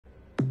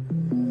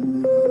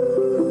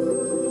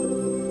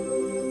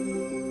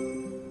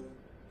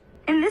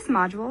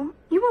module,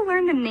 you will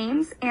learn the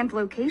names and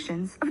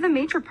locations of the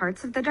major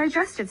parts of the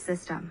digestive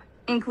system,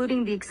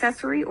 including the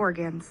accessory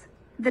organs.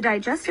 The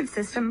digestive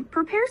system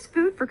prepares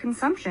food for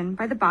consumption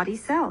by the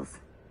body's cells.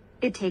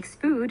 It takes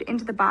food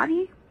into the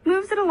body,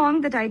 moves it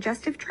along the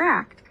digestive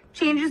tract,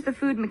 changes the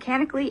food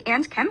mechanically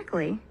and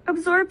chemically,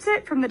 absorbs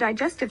it from the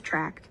digestive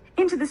tract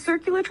into the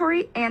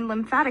circulatory and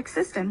lymphatic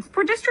systems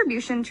for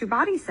distribution to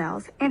body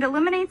cells, and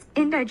eliminates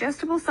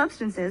indigestible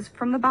substances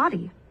from the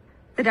body.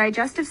 The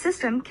digestive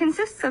system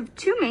consists of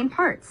two main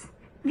parts,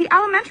 the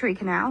alimentary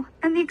canal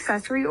and the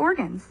accessory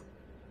organs.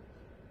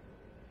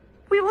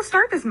 We will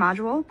start this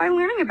module by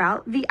learning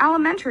about the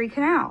alimentary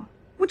canal,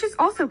 which is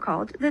also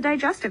called the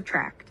digestive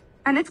tract,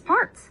 and its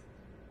parts.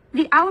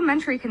 The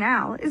alimentary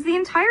canal is the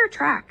entire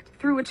tract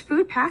through which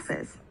food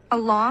passes, a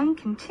long,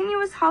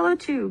 continuous hollow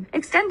tube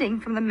extending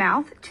from the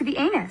mouth to the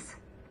anus.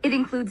 It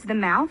includes the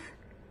mouth,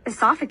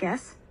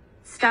 esophagus,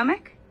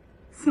 stomach,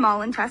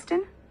 small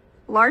intestine,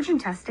 large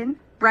intestine,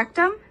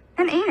 rectum,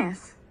 and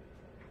anus.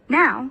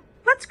 Now,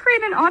 let's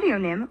create an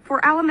audionym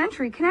for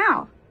alimentary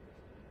canal.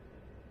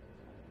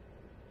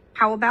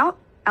 How about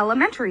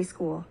elementary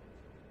school?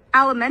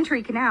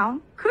 Alimentary canal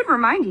could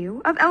remind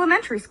you of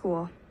elementary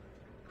school.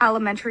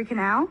 Alimentary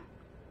canal,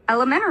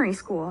 elementary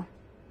school.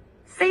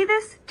 Say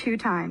this 2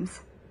 times.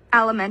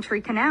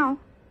 Alimentary canal,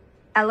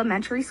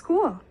 elementary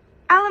school.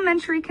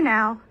 Alimentary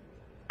canal,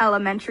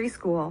 elementary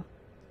school.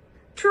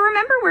 To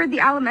remember where the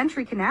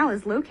alimentary canal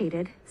is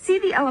located, see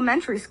the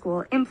elementary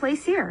school in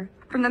place here,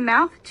 from the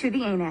mouth to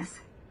the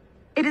anus.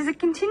 It is a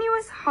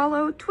continuous,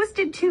 hollow,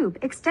 twisted tube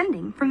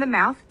extending from the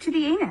mouth to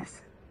the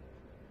anus.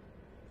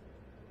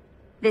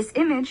 This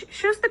image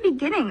shows the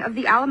beginning of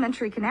the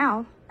alimentary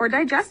canal, or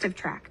digestive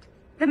tract,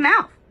 the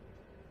mouth.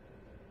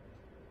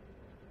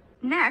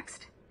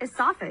 Next,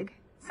 esophag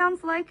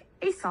sounds like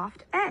a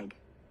soft egg.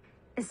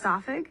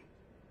 Esophag,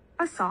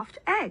 a soft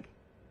egg.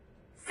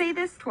 Say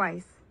this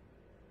twice.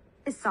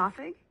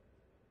 Esophag,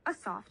 a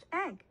soft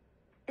egg.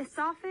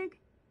 Esophag,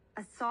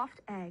 a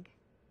soft egg.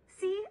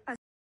 See a